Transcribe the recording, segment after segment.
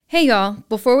Hey y'all,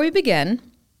 before we begin,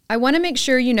 I want to make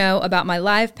sure you know about my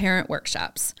live parent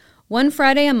workshops. One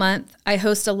Friday a month, I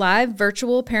host a live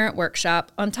virtual parent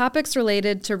workshop on topics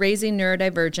related to raising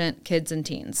neurodivergent kids and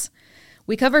teens.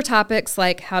 We cover topics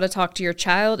like how to talk to your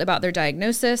child about their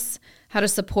diagnosis, how to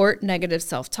support negative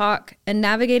self-talk, and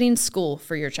navigating school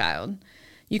for your child.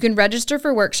 You can register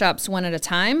for workshops one at a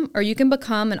time, or you can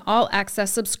become an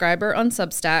all-access subscriber on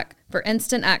Substack for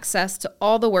instant access to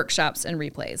all the workshops and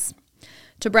replays.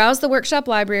 To browse the workshop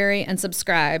library and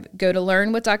subscribe, go to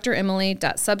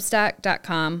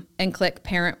learnwithdraemily.substack.com and click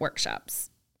Parent Workshops.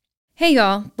 Hey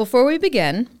y'all, before we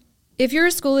begin, if you're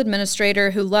a school administrator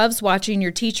who loves watching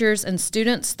your teachers and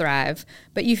students thrive,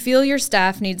 but you feel your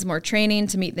staff needs more training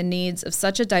to meet the needs of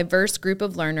such a diverse group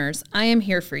of learners, I am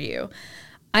here for you.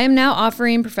 I am now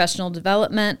offering professional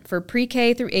development for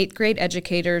pre-K through 8th grade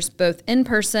educators, both in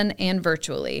person and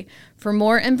virtually. For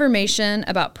more information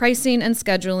about pricing and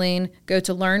scheduling, go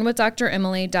to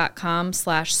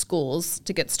learnwithdraemily.com/schools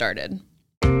to get started.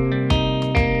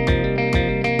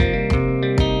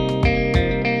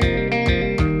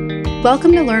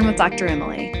 Welcome to Learn with Dr.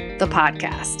 Emily, the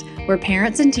podcast, where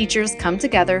parents and teachers come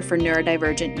together for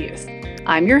neurodivergent youth.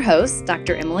 I'm your host,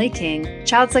 Dr. Emily King,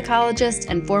 child psychologist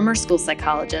and former school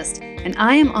psychologist, and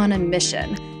I am on a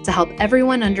mission to help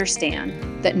everyone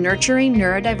understand that nurturing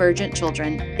neurodivergent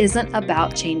children isn't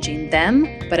about changing them,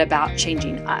 but about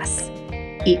changing us.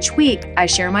 Each week, I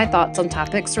share my thoughts on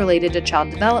topics related to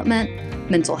child development,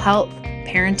 mental health,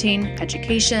 parenting,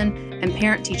 education, and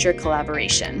parent-teacher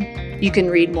collaboration. You can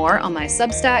read more on my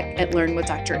Substack at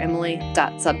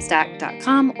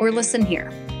learnwithdraemily.substack.com or listen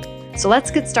here. So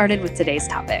let's get started with today's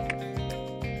topic.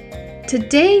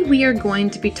 Today, we are going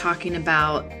to be talking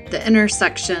about the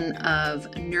intersection of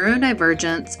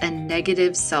neurodivergence and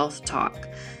negative self-talk.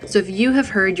 So if you have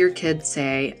heard your kids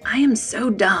say, "I am so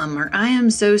dumb" or "I am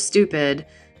so stupid,"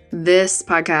 this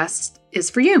podcast is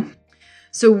for you.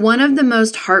 So one of the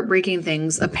most heartbreaking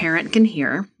things a parent can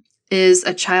hear is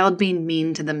a child being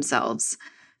mean to themselves.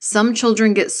 Some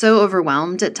children get so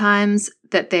overwhelmed at times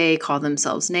that they call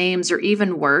themselves names, or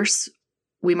even worse,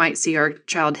 we might see our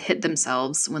child hit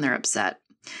themselves when they're upset.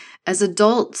 As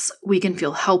adults, we can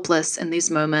feel helpless in these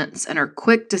moments and are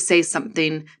quick to say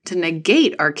something to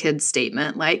negate our kid's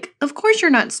statement, like, "Of course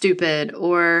you're not stupid,"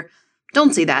 or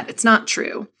 "Don't say that, it's not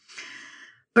true."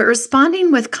 But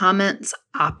responding with comments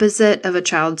opposite of a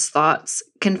child's thoughts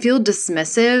can feel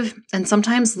dismissive and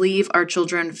sometimes leave our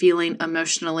children feeling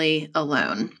emotionally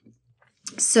alone.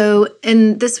 So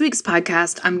in this week's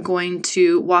podcast, I'm going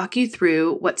to walk you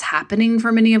through what's happening for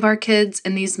many of our kids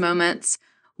in these moments,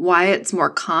 why it's more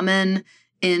common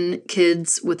in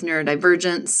kids with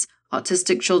neurodivergence,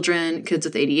 autistic children, kids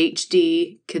with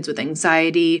ADHD, kids with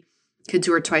anxiety, kids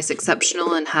who are twice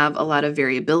exceptional and have a lot of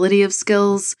variability of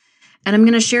skills. And I'm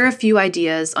going to share a few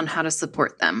ideas on how to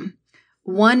support them.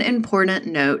 One important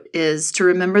note is to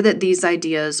remember that these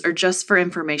ideas are just for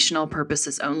informational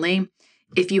purposes only.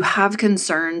 If you have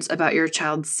concerns about your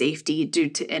child's safety due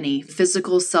to any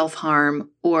physical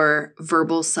self-harm or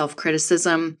verbal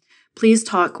self-criticism, please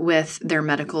talk with their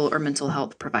medical or mental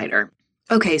health provider.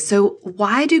 Okay, so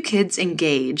why do kids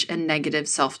engage in negative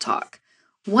self-talk?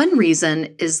 One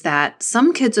reason is that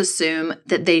some kids assume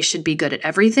that they should be good at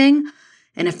everything,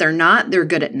 and if they're not, they're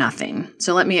good at nothing.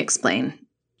 So let me explain.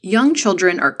 Young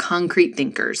children are concrete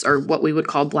thinkers, or what we would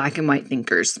call black and white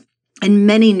thinkers. And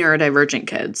many neurodivergent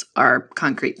kids are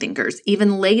concrete thinkers,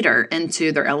 even later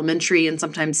into their elementary and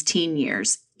sometimes teen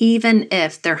years, even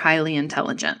if they're highly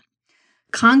intelligent.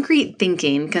 Concrete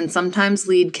thinking can sometimes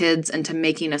lead kids into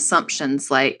making assumptions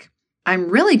like, "I'm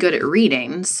really good at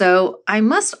reading, so I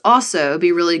must also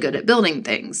be really good at building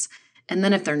things." And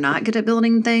then if they're not good at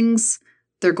building things,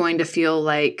 they're going to feel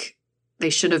like they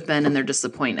should have been and they're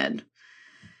disappointed.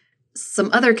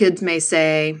 Some other kids may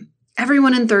say,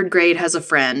 "Everyone in 3rd grade has a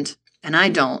friend, and I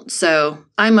don't, so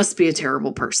I must be a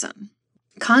terrible person."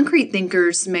 Concrete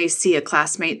thinkers may see a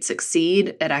classmate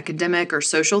succeed at academic or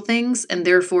social things and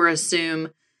therefore assume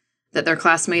that their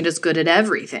classmate is good at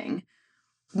everything.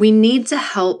 We need to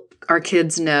help our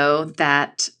kids know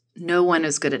that no one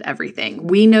is good at everything.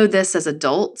 We know this as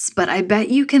adults, but I bet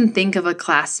you can think of a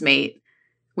classmate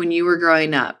when you were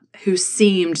growing up who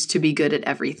seemed to be good at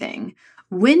everything.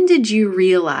 When did you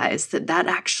realize that that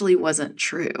actually wasn't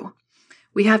true?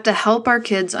 We have to help our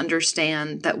kids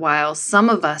understand that while some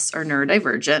of us are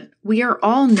neurodivergent, we are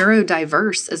all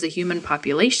neurodiverse as a human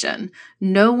population.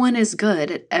 No one is good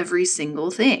at every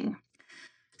single thing.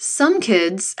 Some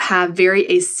kids have very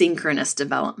asynchronous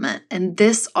development, and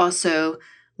this also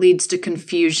leads to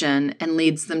confusion and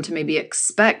leads them to maybe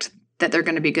expect that they're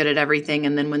going to be good at everything.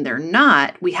 And then when they're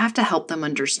not, we have to help them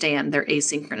understand their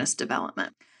asynchronous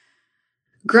development.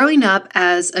 Growing up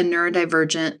as a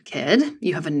neurodivergent kid,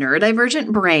 you have a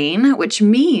neurodivergent brain, which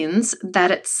means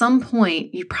that at some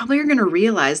point you probably are going to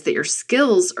realize that your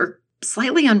skills are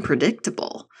slightly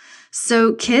unpredictable.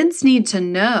 So kids need to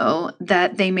know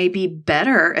that they may be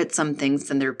better at some things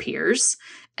than their peers,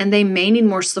 and they may need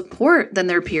more support than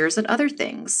their peers at other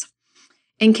things.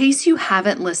 In case you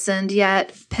haven't listened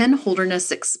yet, Penn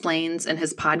Holderness explains in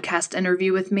his podcast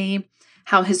interview with me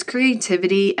how his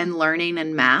creativity and learning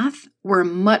and math were a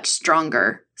much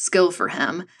stronger skill for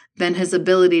him than his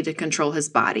ability to control his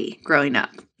body growing up.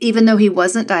 Even though he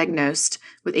wasn't diagnosed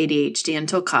with ADHD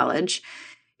until college,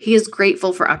 he is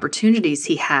grateful for opportunities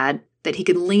he had that he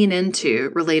could lean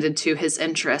into related to his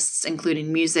interests,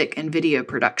 including music and video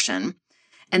production.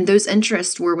 And those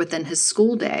interests were within his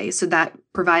school day, so that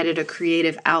provided a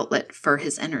creative outlet for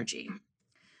his energy.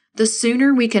 The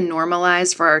sooner we can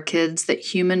normalize for our kids that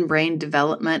human brain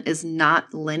development is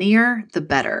not linear, the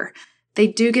better. They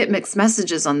do get mixed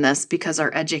messages on this because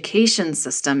our education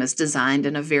system is designed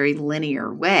in a very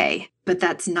linear way, but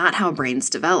that's not how brains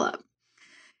develop.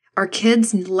 Our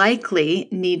kids likely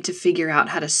need to figure out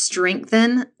how to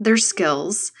strengthen their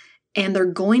skills, and they're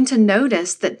going to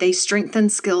notice that they strengthen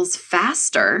skills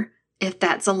faster if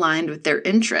that's aligned with their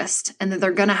interest, and that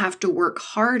they're going to have to work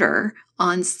harder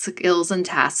on skills and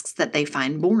tasks that they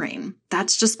find boring.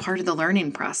 That's just part of the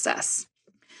learning process.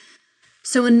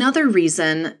 So another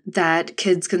reason that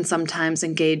kids can sometimes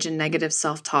engage in negative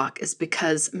self-talk is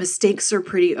because mistakes are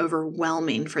pretty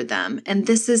overwhelming for them, and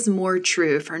this is more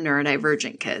true for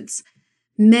neurodivergent kids.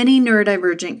 Many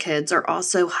neurodivergent kids are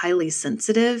also highly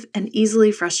sensitive and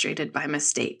easily frustrated by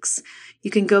mistakes.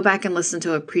 You can go back and listen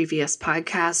to a previous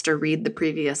podcast or read the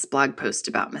previous blog post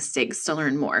about mistakes to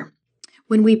learn more.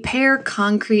 When we pair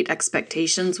concrete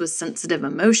expectations with sensitive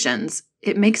emotions,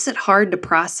 it makes it hard to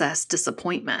process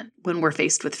disappointment when we're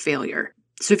faced with failure.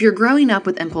 So if you're growing up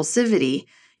with impulsivity,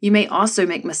 you may also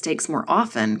make mistakes more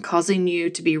often, causing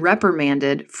you to be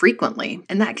reprimanded frequently.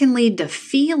 And that can lead to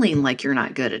feeling like you're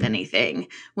not good at anything,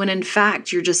 when in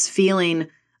fact you're just feeling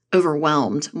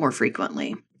overwhelmed more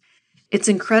frequently. It's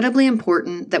incredibly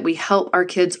important that we help our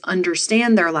kids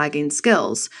understand their lagging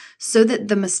skills so that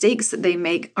the mistakes that they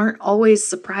make aren't always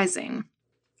surprising.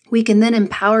 We can then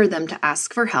empower them to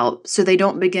ask for help so they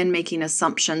don't begin making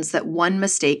assumptions that one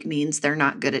mistake means they're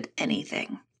not good at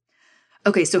anything.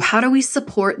 Okay, so how do we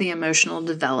support the emotional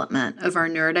development of our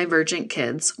neurodivergent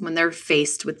kids when they're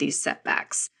faced with these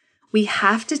setbacks? We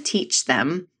have to teach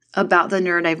them about the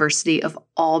neurodiversity of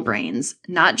all brains,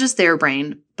 not just their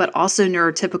brain, but also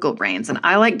neurotypical brains. And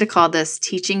I like to call this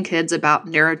teaching kids about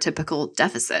neurotypical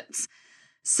deficits.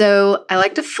 So I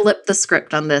like to flip the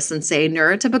script on this and say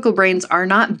neurotypical brains are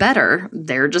not better,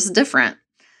 they're just different.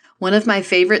 One of my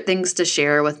favorite things to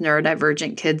share with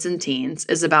neurodivergent kids and teens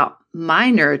is about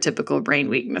my neurotypical brain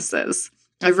weaknesses.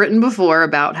 I've written before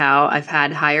about how I've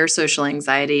had higher social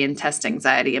anxiety and test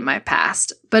anxiety in my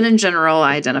past, but in general,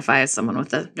 I identify as someone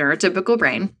with a neurotypical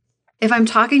brain. If I'm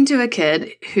talking to a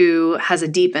kid who has a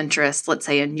deep interest, let's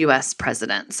say in US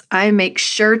presidents, I make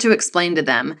sure to explain to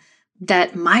them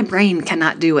that my brain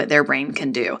cannot do what their brain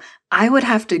can do. I would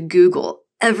have to Google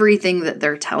everything that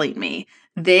they're telling me.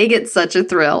 They get such a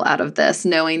thrill out of this,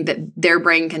 knowing that their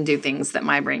brain can do things that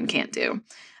my brain can't do.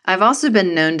 I've also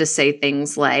been known to say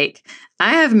things like,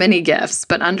 I have many gifts,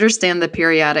 but understand the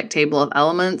periodic table of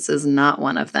elements is not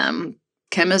one of them.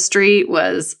 Chemistry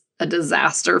was a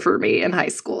disaster for me in high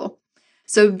school.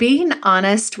 So being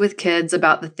honest with kids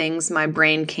about the things my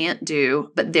brain can't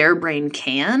do, but their brain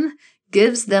can,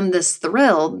 gives them this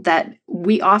thrill that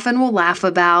we often will laugh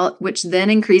about, which then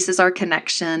increases our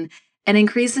connection and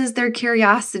increases their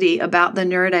curiosity about the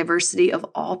neurodiversity of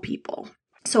all people.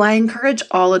 So I encourage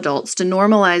all adults to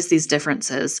normalize these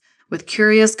differences with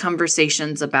curious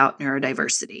conversations about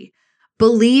neurodiversity.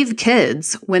 Believe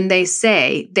kids when they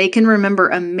say they can remember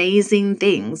amazing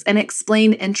things and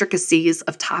explain intricacies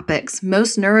of topics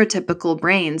most neurotypical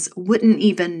brains wouldn't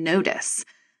even notice.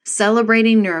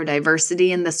 Celebrating neurodiversity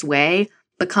in this way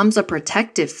becomes a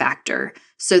protective factor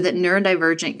so that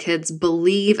neurodivergent kids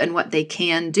believe in what they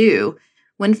can do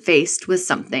when faced with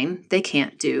something they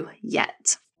can't do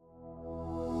yet.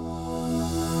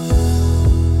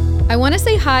 I want to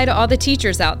say hi to all the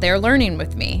teachers out there learning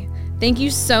with me. Thank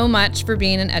you so much for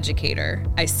being an educator.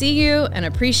 I see you and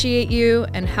appreciate you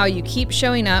and how you keep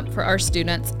showing up for our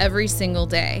students every single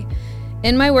day.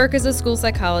 In my work as a school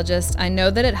psychologist, I know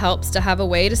that it helps to have a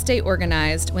way to stay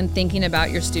organized when thinking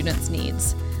about your students'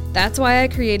 needs. That's why I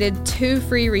created 2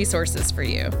 free resources for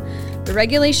you. The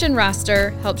regulation roster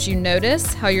helps you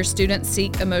notice how your students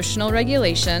seek emotional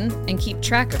regulation and keep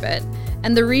track of it,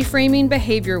 and the reframing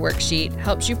behavior worksheet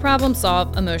helps you problem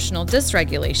solve emotional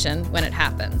dysregulation when it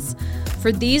happens.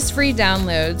 For these free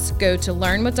downloads, go to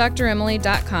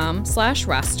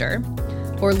learnwithdremily.com/roster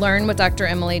or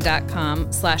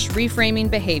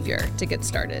learnwithdremily.com/reframingbehavior to get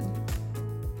started.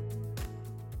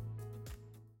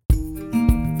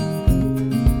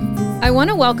 I want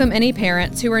to welcome any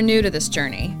parents who are new to this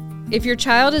journey. If your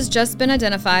child has just been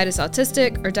identified as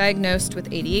autistic or diagnosed with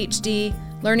ADHD,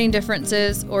 learning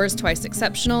differences, or is twice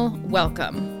exceptional,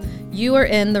 welcome. You are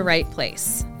in the right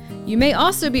place. You may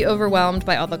also be overwhelmed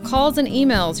by all the calls and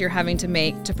emails you're having to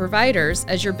make to providers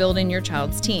as you're building your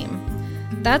child's team.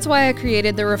 That's why I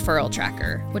created the Referral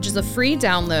Tracker, which is a free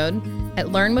download at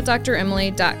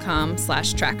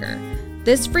learnwithdremily.com/tracker.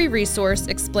 This free resource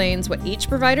explains what each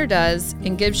provider does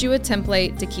and gives you a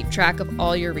template to keep track of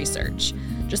all your research.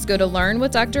 Just go to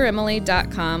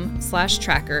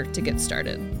learnwithdremily.com/tracker to get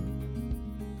started.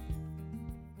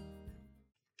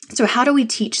 So how do we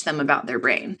teach them about their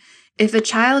brain? If a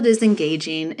child is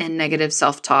engaging in negative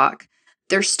self-talk,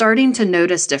 they're starting to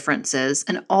notice differences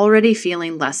and already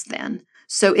feeling less than.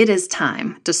 So it is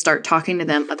time to start talking to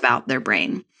them about their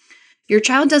brain. Your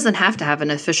child doesn't have to have an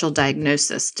official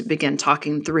diagnosis to begin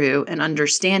talking through and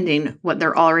understanding what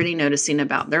they're already noticing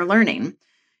about their learning.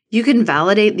 You can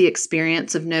validate the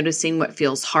experience of noticing what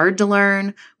feels hard to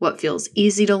learn, what feels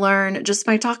easy to learn, just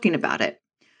by talking about it.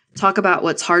 Talk about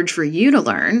what's hard for you to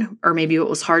learn, or maybe what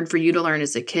was hard for you to learn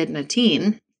as a kid and a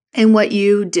teen, and what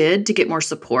you did to get more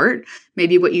support,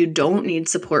 maybe what you don't need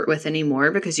support with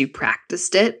anymore because you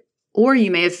practiced it, or you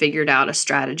may have figured out a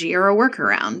strategy or a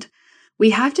workaround.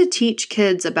 We have to teach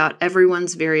kids about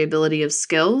everyone's variability of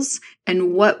skills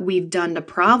and what we've done to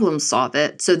problem solve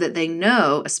it so that they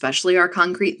know, especially our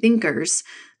concrete thinkers,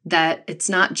 that it's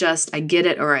not just I get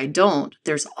it or I don't.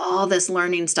 There's all this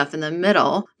learning stuff in the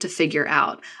middle to figure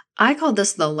out. I call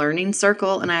this the learning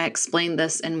circle, and I explain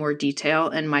this in more detail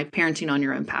in my Parenting on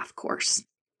Your Own Path course.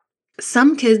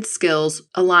 Some kids' skills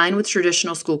align with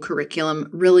traditional school curriculum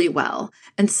really well,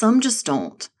 and some just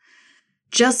don't.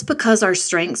 Just because our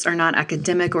strengths are not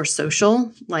academic or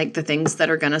social, like the things that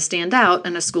are going to stand out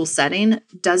in a school setting,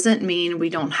 doesn't mean we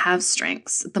don't have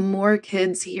strengths. The more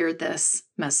kids hear this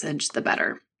message, the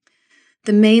better.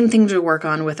 The main thing to work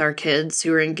on with our kids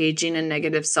who are engaging in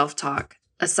negative self-talk,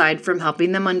 aside from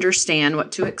helping them understand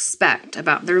what to expect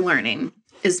about their learning,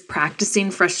 is practicing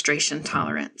frustration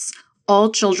tolerance.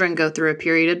 All children go through a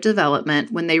period of development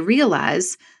when they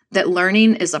realize that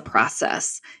learning is a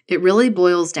process. It really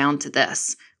boils down to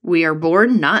this. We are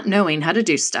born not knowing how to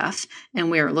do stuff, and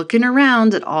we are looking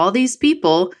around at all these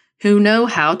people who know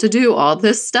how to do all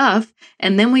this stuff,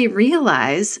 and then we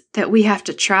realize that we have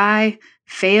to try,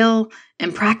 fail,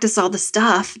 and practice all the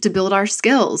stuff to build our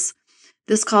skills.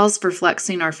 This calls for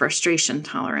flexing our frustration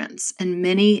tolerance, and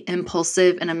many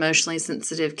impulsive and emotionally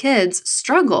sensitive kids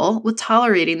struggle with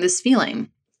tolerating this feeling.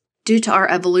 Due to our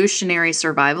evolutionary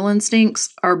survival instincts,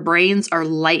 our brains are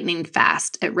lightning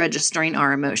fast at registering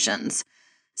our emotions.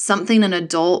 Something an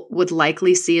adult would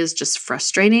likely see as just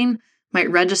frustrating might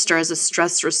register as a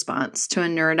stress response to a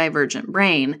neurodivergent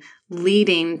brain,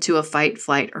 leading to a fight,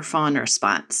 flight, or fawn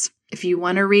response. If you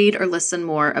want to read or listen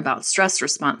more about stress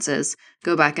responses,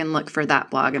 go back and look for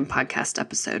that blog and podcast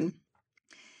episode.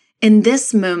 In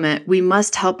this moment, we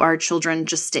must help our children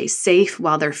just stay safe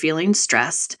while they're feeling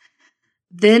stressed,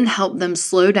 then help them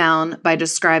slow down by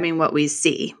describing what we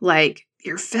see, like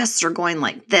your fists are going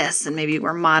like this, and maybe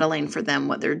we're modeling for them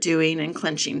what they're doing and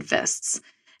clenching fists.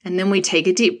 And then we take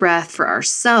a deep breath for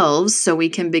ourselves so we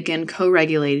can begin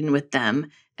co-regulating with them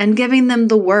and giving them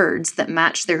the words that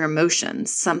match their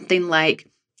emotions. Something like,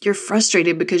 you're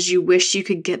frustrated because you wish you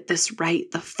could get this right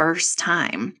the first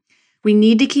time. We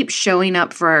need to keep showing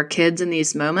up for our kids in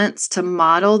these moments to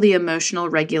model the emotional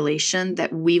regulation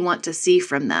that we want to see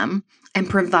from them and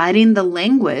providing the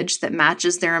language that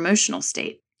matches their emotional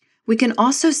state. We can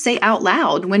also say out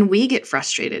loud when we get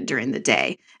frustrated during the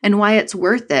day and why it's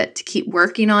worth it to keep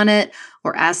working on it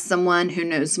or ask someone who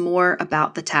knows more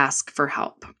about the task for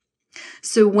help.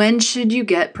 So when should you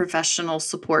get professional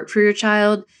support for your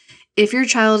child? If your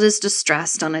child is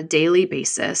distressed on a daily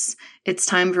basis, it's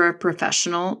time for a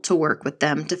professional to work with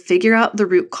them to figure out the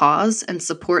root cause and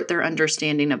support their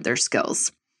understanding of their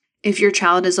skills. If your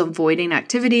child is avoiding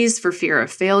activities for fear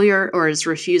of failure or is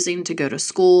refusing to go to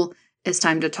school, it's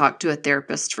time to talk to a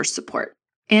therapist for support.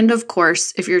 And of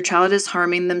course, if your child is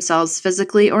harming themselves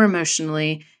physically or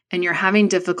emotionally and you're having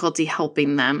difficulty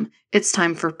helping them, it's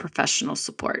time for professional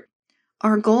support.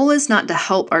 Our goal is not to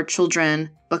help our children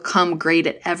become great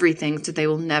at everything so they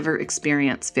will never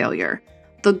experience failure.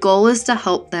 The goal is to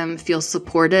help them feel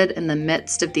supported in the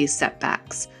midst of these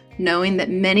setbacks, knowing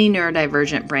that many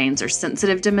neurodivergent brains are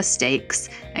sensitive to mistakes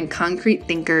and concrete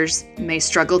thinkers may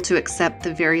struggle to accept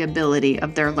the variability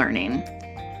of their learning.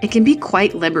 It can be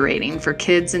quite liberating for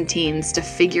kids and teens to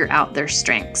figure out their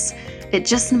strengths. It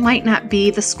just might not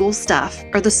be the school stuff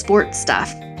or the sports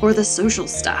stuff or the social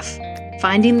stuff.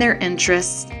 Finding their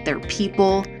interests, their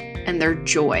people, and their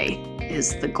joy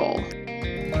is the goal.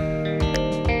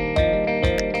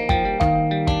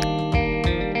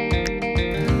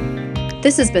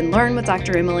 This has been Learn with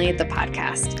Dr. Emily, the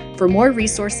podcast. For more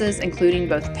resources, including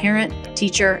both parent,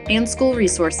 teacher, and school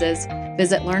resources,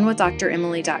 visit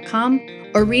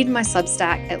learnwithdremily.com or read my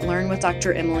Substack at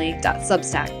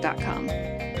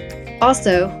learnwithdremily.substack.com.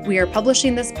 Also, we are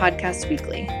publishing this podcast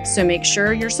weekly, so make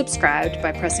sure you're subscribed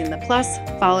by pressing the plus,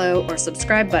 follow, or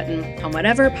subscribe button on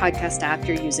whatever podcast app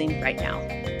you're using right now.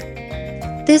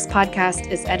 This podcast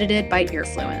is edited by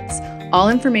Earfluence. All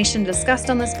information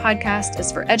discussed on this podcast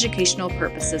is for educational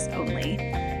purposes only.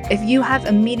 If you have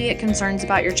immediate concerns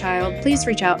about your child, please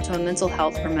reach out to a mental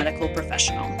health or medical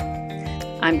professional.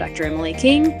 I'm Dr. Emily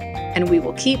King, and we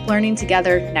will keep learning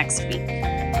together next week.